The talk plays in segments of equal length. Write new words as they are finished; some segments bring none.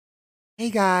Hey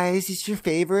guys, it's your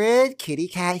favorite kitty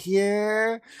cat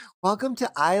here. Welcome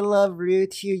to I Love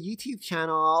Ruetoo YouTube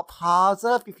channel. Pause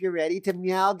up if you're ready to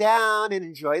meow down and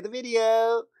enjoy the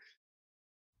video.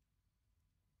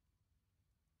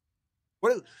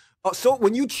 So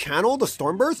when you channel the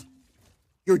Stormburst,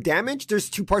 your damage, there's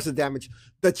two parts of damage.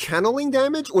 The channeling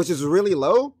damage, which is really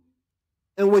low,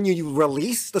 and when you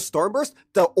release the Stormburst,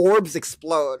 the orbs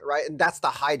explode, right? And that's the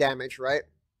high damage, right?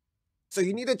 So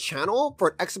you need to channel for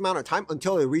an X amount of time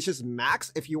until it reaches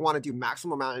max if you want to do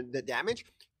maximum amount of damage,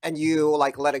 and you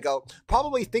like let it go.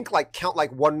 Probably think like count like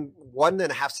one and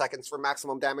a half seconds for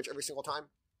maximum damage every single time.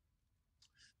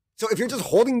 So if you're just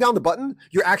holding down the button,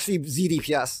 you're actually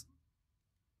ZDPS.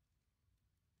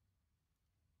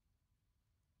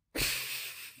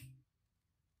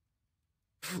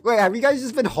 Wait, have you guys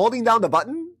just been holding down the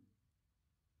button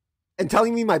and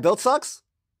telling me my build sucks?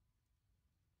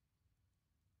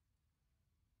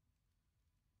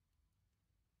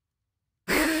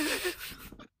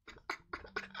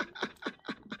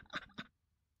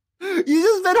 You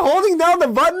just been holding down the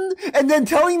button and then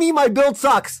telling me my build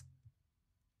sucks.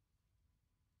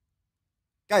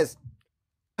 Guys.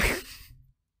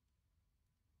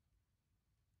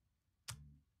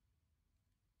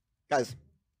 Guys.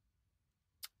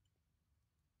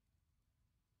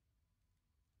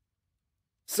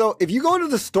 So if you go to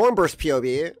the Stormburst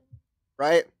POV,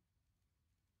 right?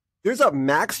 There's a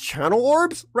max channel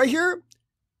orbs right here.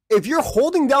 If you're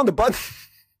holding down the button,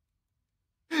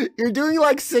 you're doing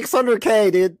like 600k,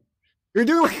 dude. You're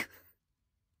doing like...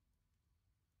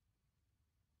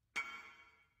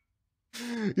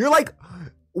 You're like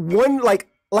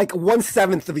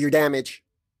 1/7 of your damage.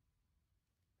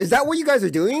 Is that what you guys are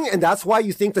doing? And that's why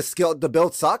you think the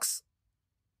build sucks?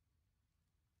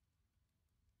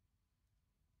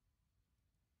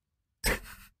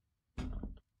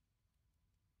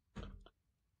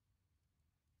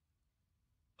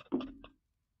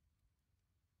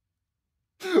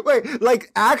 Wait,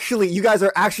 like actually, you guys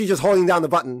are actually just holding down the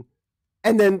button,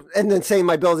 and then saying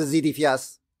my build is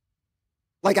ZDPS.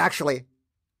 Like actually.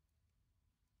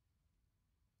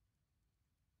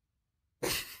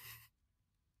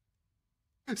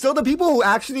 So the people who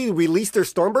actually release their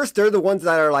Stormburst, they're the ones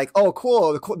that are like, "Oh,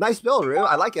 cool, nice build, Rue.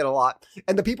 I like it a lot."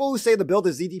 And the people who say the build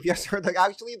is ZDPS are like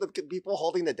actually the people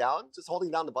holding it down, just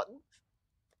holding down the button.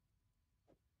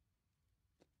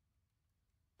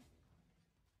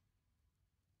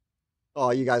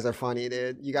 Oh, you guys are funny,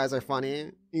 dude. You guys are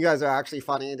funny. You guys are actually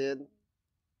funny, dude.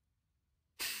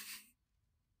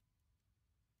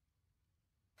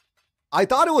 I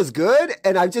thought it was good,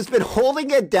 and I've just been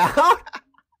holding it down.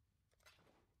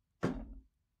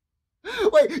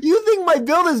 Wait, you think my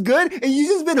build is good, and you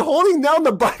just been holding down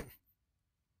the button?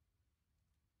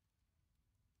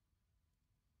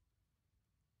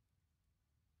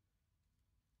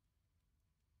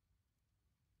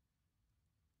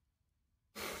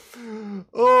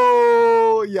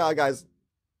 Oh, yeah, guys.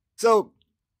 So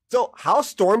how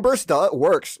Stormburst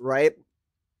works, right?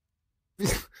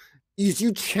 Is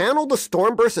you channel the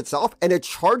Stormburst itself, and it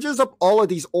charges up all of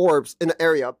these orbs in the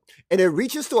area, and it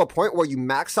reaches to a point where you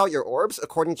max out your orbs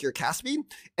according to your cast speed,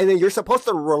 and then you're supposed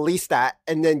to release that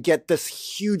and then get this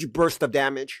huge burst of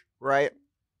damage, right?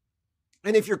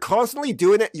 And if you're constantly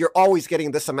doing it, you're always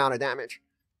getting this amount of damage,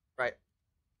 right?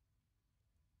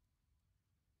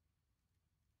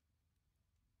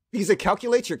 Because it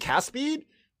calculates your cast speed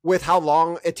with how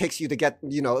long it takes you to get,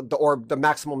 you know, the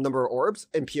maximum number of orbs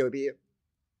in POB.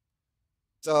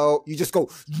 So you just go.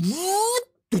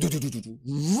 That's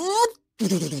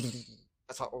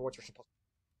what you're supposed to.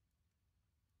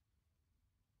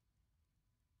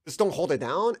 Just don't hold it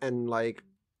down and like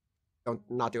don't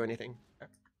not do anything.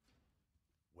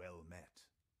 Well met.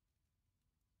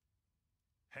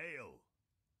 Hail.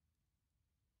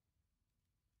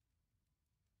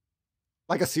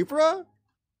 Like a Supra?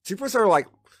 Supras are like,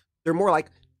 they're more like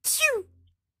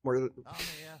more. I'm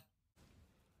here.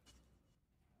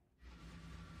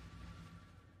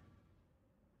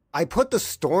 I put the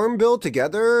Storm build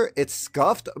together. It's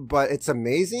scuffed, but it's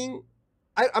amazing.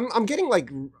 I'm getting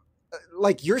like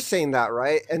you're saying that,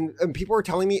 right? And people are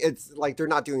telling me it's like they're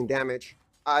not doing damage.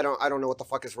 I don't know what the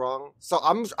fuck is wrong. So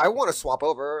I want to swap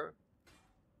over.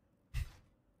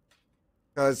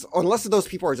 Because unless those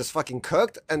people are just fucking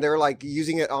cooked and they're like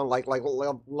using it on like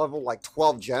level like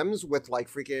 12 gems with like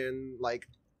freaking like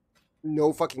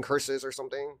no fucking curses or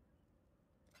something.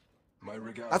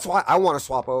 That's why I want to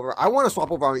swap over. I want to swap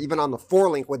over even on the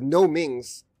 4-link with no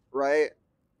Mings, right?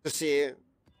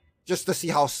 Just to see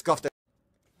how scuffed it.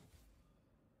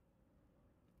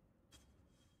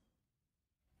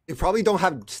 You probably don't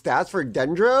have stats for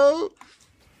Dendro.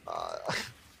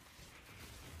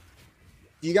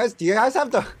 Do you guys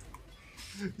have the?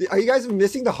 Are you guys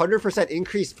missing the 100%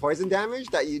 increased poison damage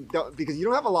that you don't, because you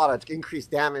don't have a lot of increased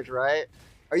damage, right?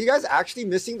 Are you guys actually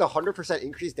missing the 100%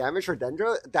 increased damage for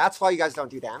Dendro? That's why you guys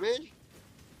don't do damage?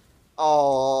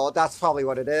 Oh, that's probably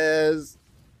what it is.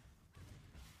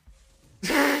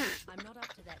 I'm not up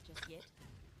to that just yet.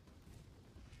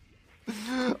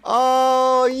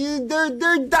 Oh,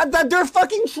 they're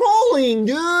fucking trolling,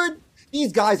 dude.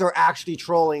 These guys are actually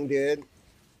trolling, dude.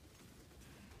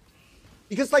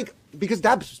 Because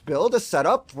that build is set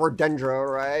up for Dendro,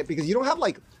 right? Because you don't have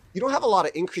a lot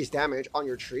of increased damage on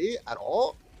your tree at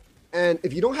all. And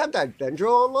if you don't have that Dendro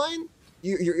online,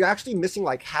 you're actually missing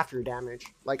like half your damage.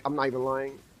 Like, I'm not even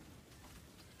lying.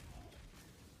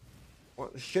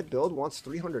 What, shit build wants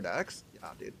 300x? Yeah,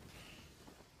 dude.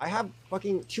 I have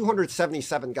fucking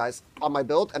 277 guys on my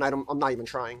build, and I'm not even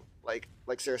trying. Like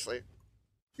seriously.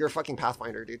 You're a fucking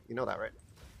Pathfinder, dude. You know that, right?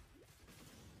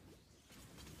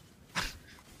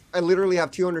 I literally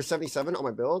have 277 on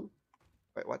my build.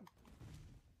 Wait, what?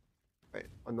 Wait,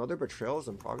 another betrayal is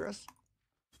in progress?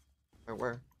 Wait,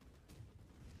 where? Am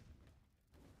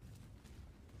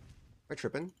I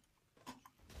tripping?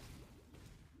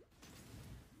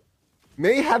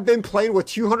 May have been playing with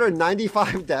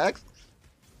 295 decks.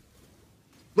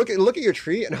 Look at your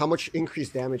tree and how much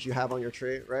increased damage you have on your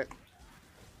tree, right?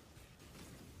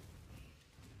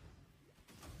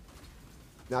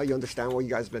 Now you understand why you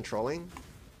guys have been trolling?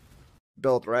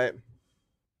 Built, right?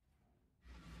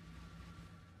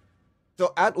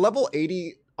 So at level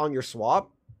 80 on your swap,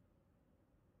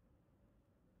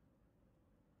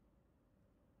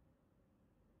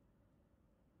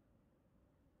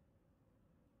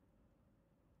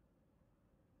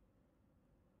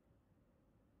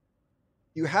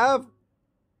 you have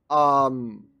a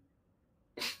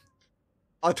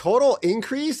total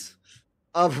increase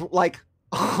of like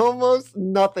almost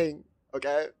nothing,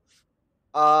 okay?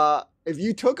 If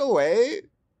you took away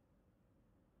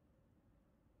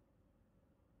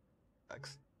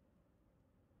X,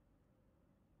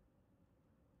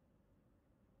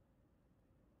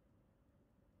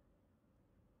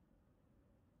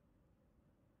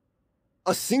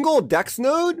 a single dex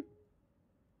node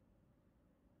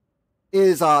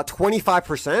is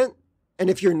 25%, and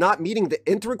if you're not meeting the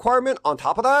int requirement on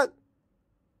top of that,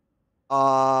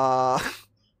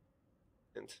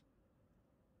 int.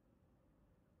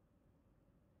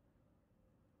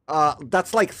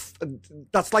 That's like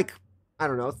I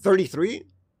don't know, 33%,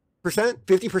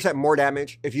 50% more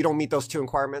damage if you don't meet those two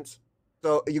requirements.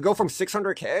 So you go from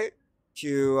 600k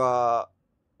to well,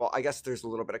 I guess there's a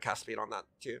little bit of cast speed on that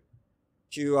too,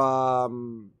 to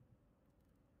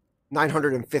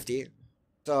 950.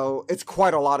 So it's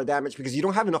quite a lot of damage because you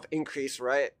don't have enough increase,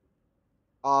 right?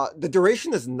 The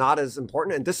duration is not as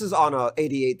important, and this is on a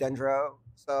 88 Dendro.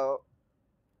 So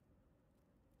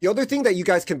the other thing that you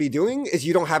guys can be doing is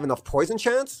you don't have enough poison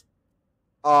chance.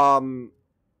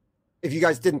 If you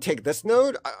guys didn't take this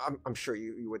node, I'm sure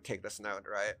you would take this node,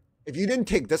 right? If you didn't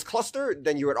take this cluster,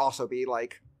 then you would also be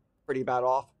like pretty bad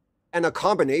off. And a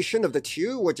combination of the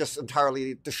two would just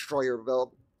entirely destroy your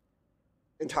build.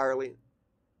 Entirely.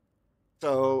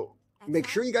 So make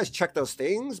sure you guys check those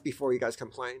things before you guys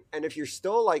complain. And if you're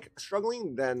still like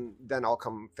struggling, then I'll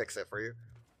come fix it for you.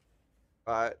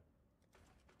 But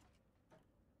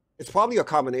it's probably a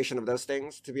combination of those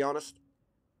things, to be honest.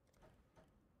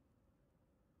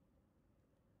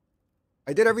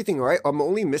 I did everything right. I'm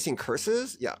only missing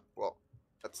curses. Yeah, well,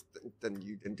 then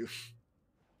you didn't do.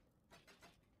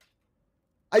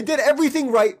 I did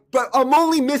everything right, but I'm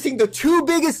only missing the two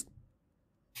biggest.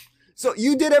 So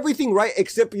you did everything right,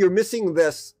 except you're missing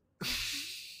this.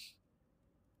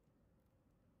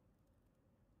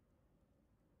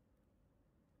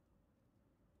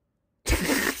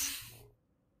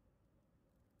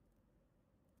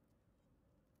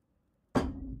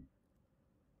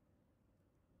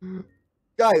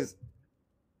 Guys,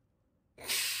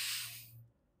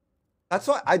 that's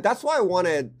why I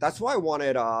wanted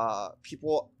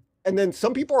people, and then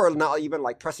some people are not even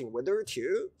like pressing wither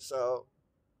too, so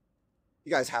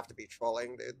you guys have to be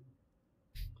trolling, dude.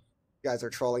 You guys are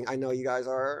trolling. I know you guys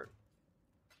are.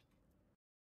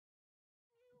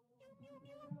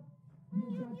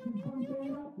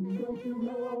 Don't you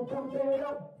know, pump it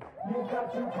up. You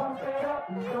got to pump it up.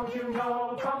 Don't you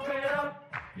know, pump it up.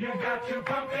 You got to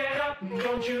pump it up.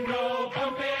 Don't you know,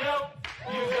 pump it up.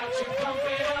 You got to pump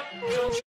it up. Don't you